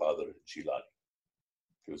Abdul Qadir Jilani.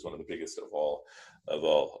 He was one of the biggest of all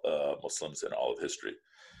Muslims in all of history.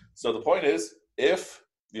 So the point is, if,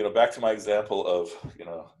 back to my example of,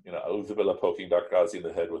 A'udhu Billah poking Dr. Ghazi in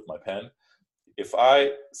the head with my pen, if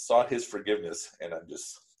I sought his forgiveness and I'm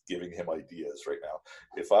just giving him ideas right now.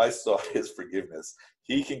 If I sought his forgiveness,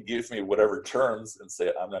 he can give me whatever terms and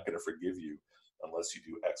say, I'm not going to forgive you unless you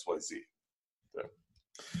do X, Y, Z.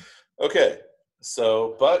 Okay,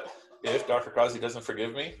 so, but if Dr. Qazi doesn't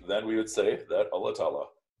forgive me, then we would say that Allah Ta'ala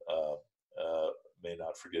may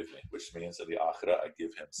not forgive me, which means in the Akhirah, I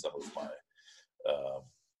give him some of my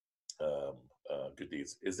good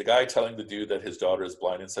deeds. Is the guy telling the dude that his daughter is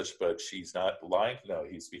blind and such, but she's not lying? No,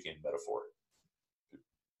 he's speaking in metaphor.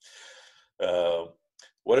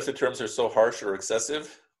 What if the terms are so harsh or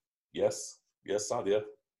excessive? Yes, Sadia.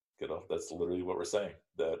 You know, that's literally what we're saying.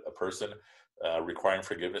 That a person requiring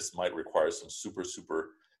forgiveness might require some super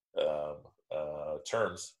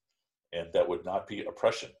terms, and that would not be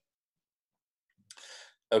oppression.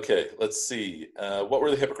 Okay, let's see. What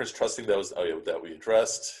were the hypocrites trusting? That was that we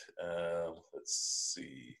addressed. Let's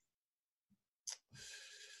see.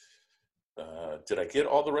 Did I get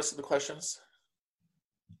all the rest of the questions?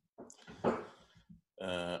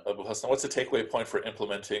 Abu Hassan, what's the takeaway point for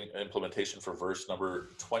implementation for verse number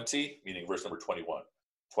 20, meaning verse number 21?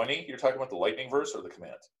 20, you're talking about the lightning verse or the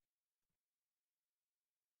command?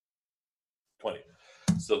 20.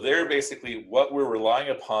 So they're basically what we're relying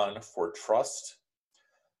upon for trust.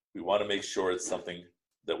 We want to make sure it's something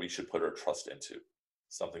that we should put our trust into,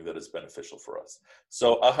 something that is beneficial for us.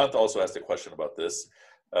 So Ahant also asked a question about this.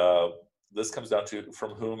 This comes down to,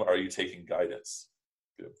 from whom are you taking guidance?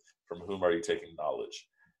 From whom are you taking knowledge?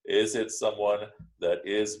 Is it someone that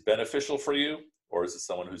is beneficial for you, or is it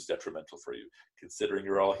someone who's detrimental for you? Considering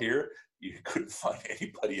you're all here, you couldn't find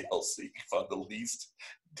anybody else that you can find the least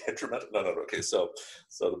detrimental. No. Okay, so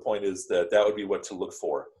the point is that would be what to look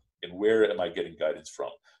for, and where am I getting guidance from?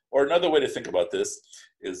 Or another way to think about this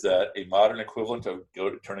is that a modern equivalent of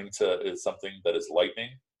turning to something that is lightning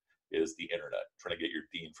is the internet, trying to get your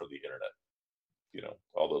deen from the internet. You know,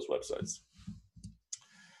 all those websites.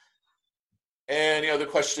 Any other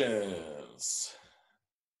questions?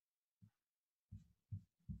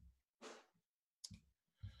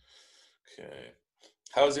 Okay.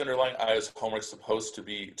 How is the underlying ayah's homework supposed to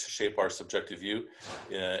be to shape our subjective view?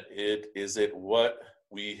 Is it what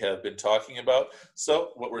we have been talking about?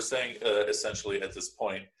 So what we're saying essentially at this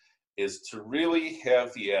point is to really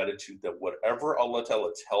have the attitude that whatever Allah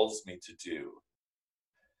Ta'ala tells me to do,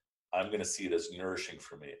 I'm going to see it as nourishing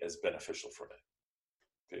for me, as beneficial for me.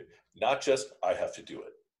 Okay. Not just I have to do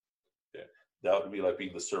it. Okay. That would be like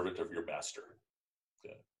being the servant of your master.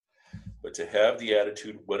 Okay. But to have the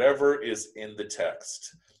attitude, whatever is in the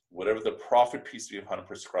text, whatever the Prophet, peace be upon him,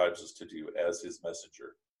 prescribes us to do as his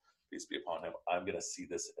messenger, peace be upon him, I'm going to see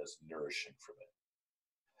this as nourishing for me.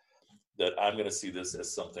 That I'm going to see this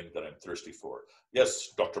as something that I'm thirsty for.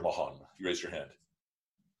 Yes, Dr. Mahan, you raise your hand.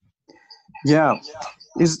 Yeah.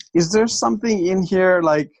 Is there something in here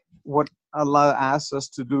like what Allah asks us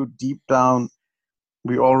to do deep down,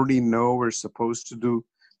 we already know we're supposed to do?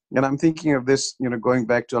 And I'm thinking of this, going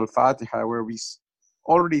back to Al-Fatiha, where we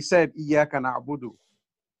already said, Iyaka na'budu.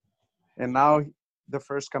 And now the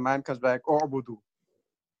first command comes back, U'budu.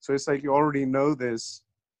 So it's like you already know this.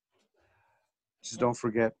 Just don't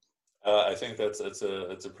forget. I think that's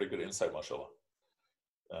a pretty good insight, mashallah.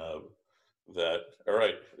 All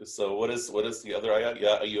right. So what is the other ayah?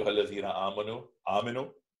 Ya ayyuhalladhina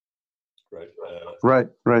amanu. Right.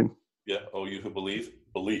 Right. Yeah. Oh, you who believe.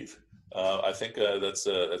 I think that's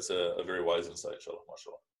a very wise insight, inshallah,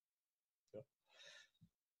 mashallah. Yeah.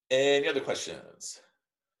 Any other questions?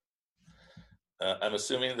 I'm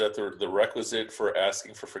assuming that the requisite for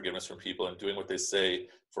asking for forgiveness from people and doing what they say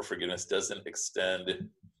for forgiveness doesn't extend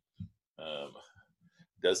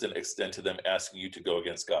to them asking you to go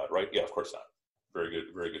against God, right? Yeah, of course not. Very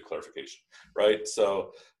good clarification, right?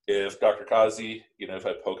 So if Dr. Qazi, if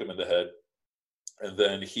I poke him in the head, and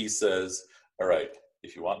then he says, all right,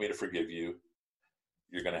 if you want me to forgive you,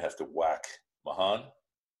 you're going to have to whack Mahan,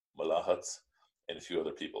 Malahat, and a few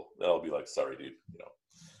other people. Then I'll be like, sorry, dude,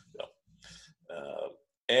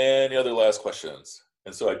 Any other last questions?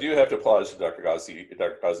 And so I do have to apologize to Dr. Qazi,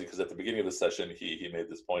 because at the beginning of the session he made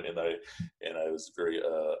this point, and I was very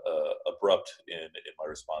abrupt in my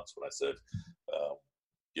response when I said,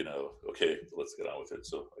 okay, let's get on with it.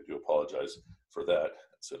 So I do apologize for that.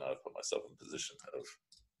 So now I've put myself in a position of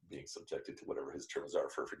being subjected to whatever his terms are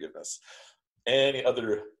for forgiveness. Any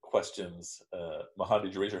other questions? Mahan,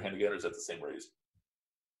 did you raise your hand again, or is that the same raise?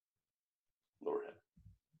 Lower hand.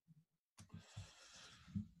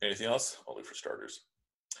 Anything else? Only for starters.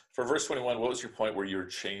 For verse 21, what was your point where you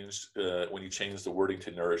changed when you changed the wording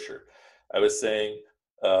to nourisher? I was saying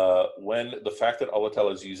when the fact that Allah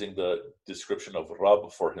Ta'ala is using the description of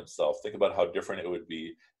Rabb for himself, think about how different it would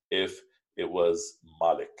be if it was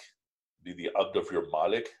Malik. Be the Abd of your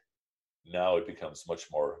Malik, Now it becomes much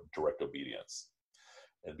more direct obedience.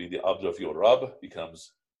 And be the abd of your Rabb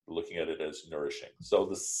becomes looking at it as nourishing. So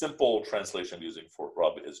the simple translation I'm using for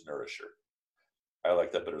Rabb is nourisher. I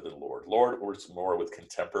like that better than Lord. Lord works more with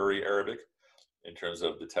contemporary Arabic. In terms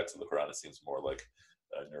of the text of the Quran, it seems more like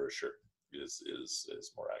nourisher is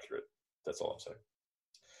more accurate. That's all I'm saying.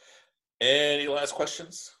 Any last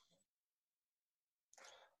questions?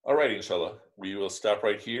 All right, inshallah. We will stop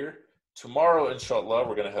right here. Tomorrow, inshallah,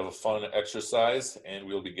 we're going to have a fun exercise, and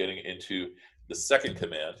we'll be getting into the second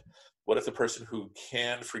command. What if the person who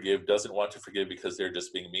can forgive doesn't want to forgive because they're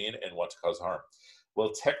just being mean and want to cause harm?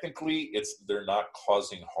 Well, technically, they're not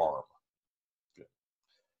causing harm.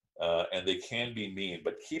 And they can be mean.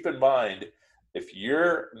 But keep in mind, if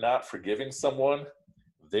you're not forgiving someone,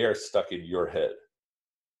 they are stuck in your head.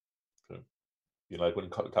 Okay. You know, like when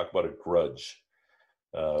we talk about a grudge.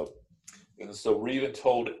 And so we're even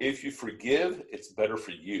told, if you forgive, it's better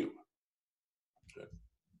for you. Okay.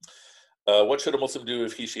 What should a Muslim do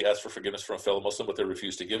if she asks for forgiveness from a fellow Muslim, but they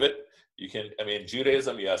refuse to give it? You can, in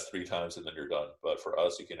Judaism, you ask 3 times and then you're done. But for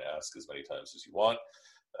us, you can ask as many times as you want.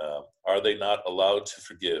 Are they not allowed to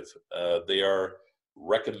forgive? They are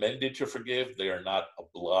recommended to forgive. They are not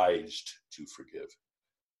obliged to forgive.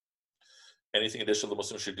 Anything additional the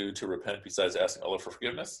Muslim should do to repent besides asking Allah for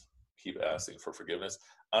forgiveness? Keep asking for forgiveness.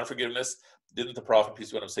 On forgiveness, didn't the Prophet,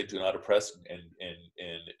 peace be upon him, say, do not oppress and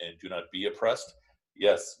do not be oppressed?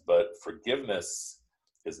 Yes, but forgiveness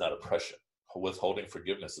is not oppression. Withholding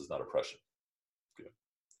forgiveness is not oppression.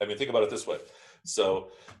 Think about it this way. So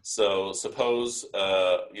suppose,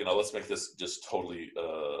 let's make this just totally,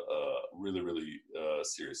 really, really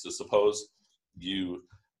serious. So suppose you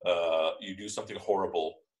do something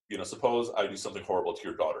horrible. Suppose I do something horrible to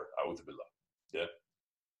your daughter, a'udhu billah, yeah?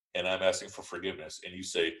 And I'm asking for forgiveness, and you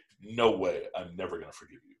say, no way, I'm never going to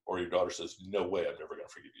forgive you. Or your daughter says, no way, I'm never going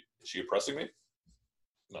to forgive you. Is she oppressing me?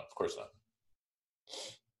 No, of course not.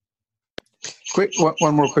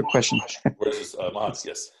 One more quick question. Where's this, Mahan?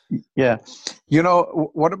 Yes. Yeah.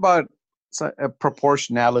 What about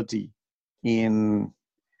proportionality in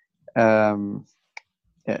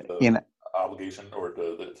obligation or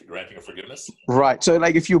the granting of forgiveness? Right. So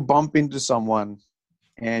like if you bump into someone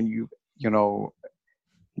and you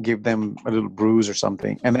give them a little bruise or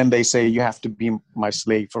something, and then they say you have to be my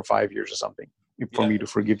slave for 5 years or something for me to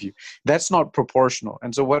forgive you. That's not proportional.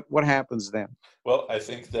 And so what happens then? Well, I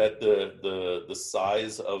think that the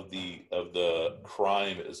size of the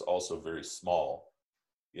crime is also very small.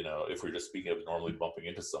 If we're just speaking of normally bumping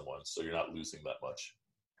into someone, so you're not losing that much.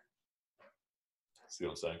 See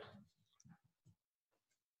what I'm saying?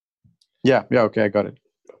 Yeah. Okay, I got it.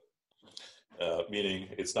 Meaning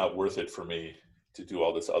it's not worth it for me to do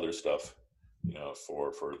all this other stuff,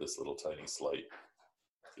 for this little tiny slight.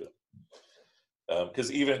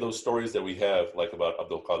 Because even those stories that we have, like about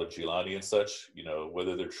Abdul Qadir Jilani and such,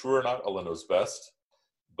 whether they're true or not, Allah knows best.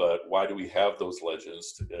 But why do we have those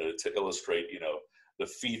legends to illustrate, the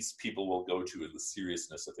feats people will go to and the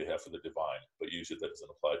seriousness that they have for the divine? But usually that doesn't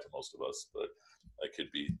apply to most of us. But I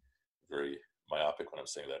could be very myopic when I'm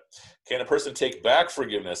saying that. Can a person take back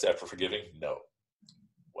forgiveness after forgiving? No.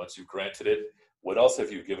 Once you've granted it, what else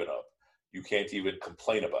have you given up? You can't even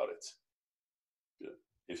complain about it.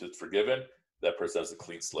 If it's forgiven, that person has a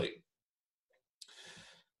clean slate.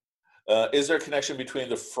 Is there a connection between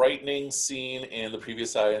the frightening scene in the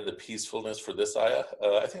previous ayah and the peacefulness for this ayah?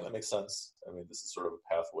 I think that makes sense. This is sort of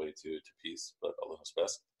a pathway to peace, but Allah knows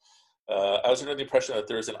best. I was under the impression that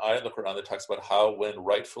there is an ayah in the Quran that talks about how when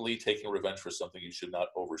rightfully taking revenge for something, you should not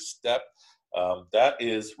overstep. That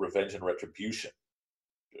is revenge and retribution,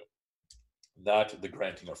 not the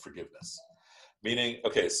granting of forgiveness. Meaning,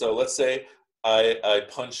 okay, so let's say I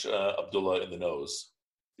punch Abdullah in the nose.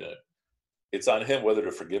 Okay. It's on him whether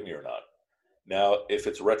to forgive me or not. Now, if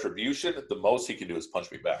it's retribution, the most he can do is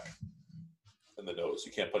punch me back in the nose.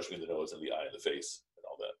 You can't punch me in the nose, in the eye, in the face, and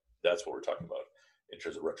all that. That's what we're talking about in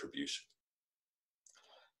terms of retribution.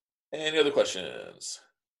 Any other questions?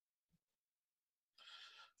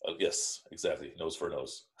 Oh, yes, exactly. Nose for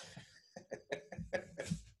nose.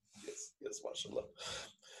 Yes, mashallah.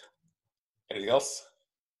 Anything else?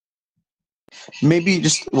 Maybe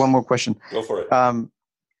just one more question. Go for it.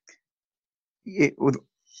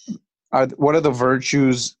 What are the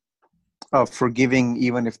virtues of forgiving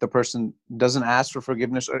even if the person doesn't ask for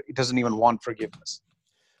forgiveness or doesn't even want forgiveness?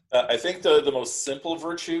 I think the most simple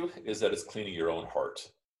virtue is that it's cleaning your own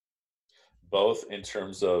heart, both in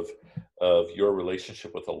terms of your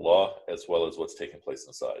relationship with Allah as well as what's taking place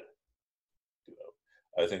inside.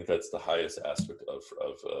 I think that's the highest aspect of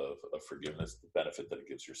forgiveness, the benefit that it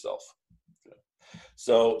gives yourself.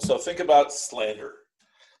 So think about slander.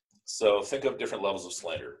 So think of different levels of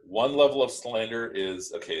slander. One level of slander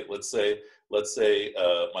is, okay, let's say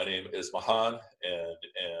my name is Mahan and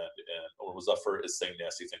Omar Muzaffar is saying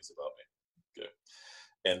nasty things about me. Okay.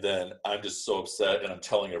 And then I'm just so upset and I'm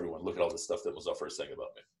telling everyone, look at all the stuff that Muzaffar is saying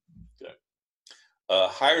about me. Okay. A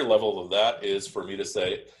higher level of that is for me to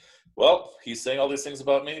say, well, he's saying all these things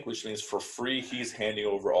about me, which means for free, he's handing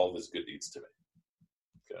over all of his good deeds to me.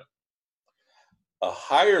 Okay. A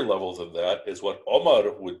higher level than that is what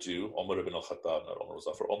Omar would do, Omar ibn al-Khattab, not Omar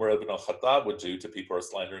Muzaffar, Omar ibn al-Khattab would do to people who are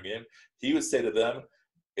slandering him. He would say to them,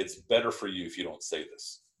 it's better for you if you don't say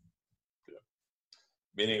this. Okay.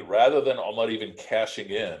 Meaning, rather than Omar even cashing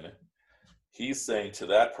in, he's saying to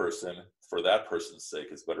that person, for that person's sake,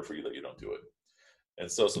 it's better for you that you don't do it. And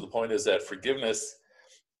so the point is that forgiveness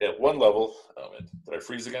at one level, did I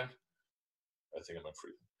freeze again? I think I'm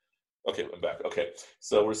freezing. Okay, I'm back. Okay,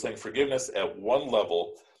 so we're saying forgiveness at one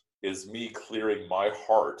level is me clearing my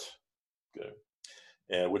heart, okay,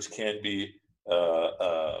 and which can be,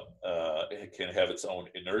 it can have its own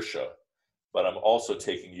inertia, but I'm also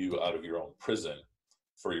taking you out of your own prison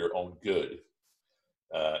for your own good,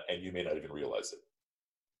 and you may not even realize it.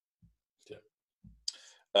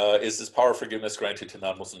 Okay. Is this power of forgiveness granted to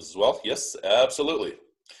non-Muslims as well? Yes, absolutely.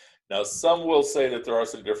 Now, some will say that there are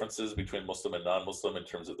some differences between Muslim and non-Muslim in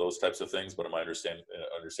terms of those types of things, but in my understanding,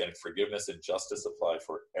 forgiveness and justice apply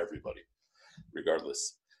for everybody,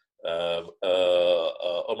 regardless.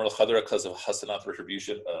 Omar al-Khadra, because of hasanat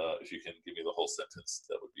retribution, if you can give me the whole sentence,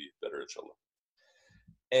 that would be better, inshallah.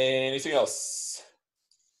 Anything else?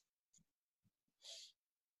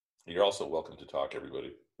 You're also welcome to talk,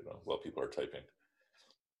 everybody, while people are typing.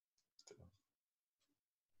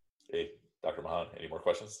 Hey, Dr. Mahan, any more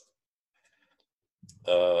questions?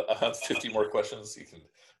 50 more questions. You can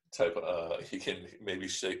type. You can maybe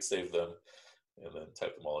save them and then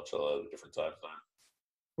type them all inshallah at a different time.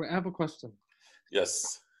 Wait, I have a question.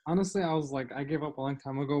 Yes. Honestly, I was like, I gave up a long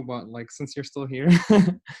time ago, but like since you're still here,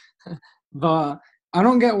 I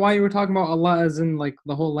don't get why you were talking about Allah as in like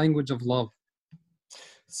the whole language of love.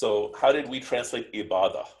 So how did we translate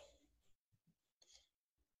ibadah?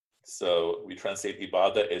 So we translate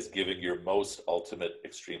ibadah as giving your most ultimate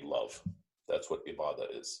extreme love. That's what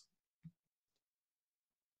ibadah is.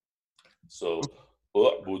 So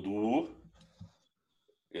u'budu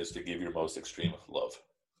is to give your most extreme love.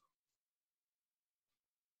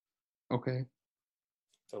 Okay.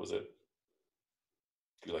 That was it.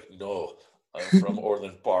 You're like, no, I'm from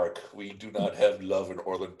Orland Park. We do not have love in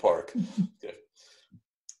Orland Park. Okay.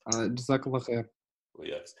 Jazakallah khair. Well,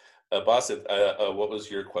 yes. Basit, what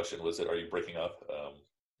was your question? Was it, are you breaking up?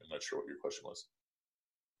 I'm not sure what your question was.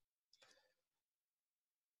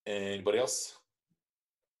 Anybody else?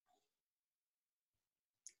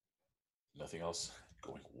 Nothing else?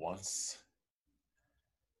 Going once?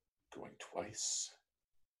 Going twice?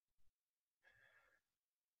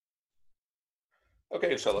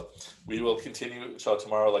 Okay, inshallah. We will continue, inshallah,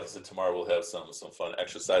 tomorrow. Like I said, tomorrow we'll have some fun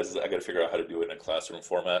exercises. I got to figure out how to do it in a classroom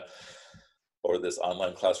format or this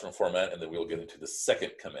online classroom format, and then we'll get into the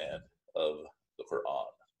second command of the Quran.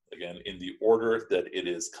 Again, in the order that it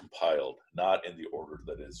is compiled, not in the order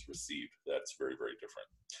that is received. That's very, very different.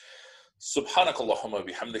 سبحانك اللهم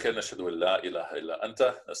بحمدك نشهد أن لا إله إلا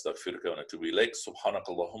أنت نستغفرك ونتوب إليك. سبحانك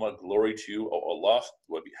اللهم, glory to you, O Allah,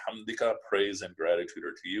 وبحمدك, praise and gratitude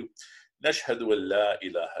are to you. نشهد أن لا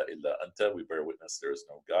إله إلا أنت, we bear witness there is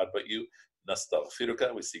no God but you.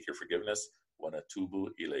 نستغفرك, we seek your forgiveness.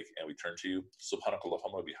 ونتوب إليك, and we turn to you. سبحانك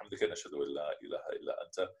اللهم بحمدك نشهد أن لا إله إلا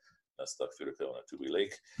أنت نستغفرك ونتوب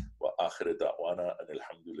إليك. وآخر دعوانا أن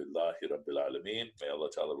الحمد لله رب العالمين. May Allah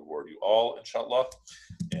Ta'ala reward you all, inshallah.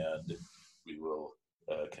 And we will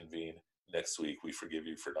convene next week. We forgive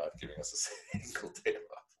you for not giving us a single day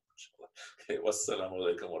off, inshallah. Okay, wassalamu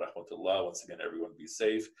alaikum wa rahmatullah. Once again, everyone be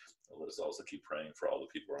safe. And let us also keep praying for all the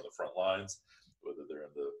people who are on the front lines, whether they're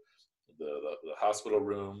in the hospital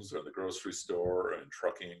rooms or in the grocery store or in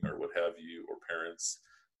trucking or what have you, or parents,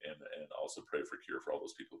 and also pray for cure for all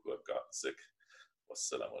those people who have gotten sick.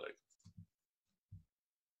 Wassalamu alaikum.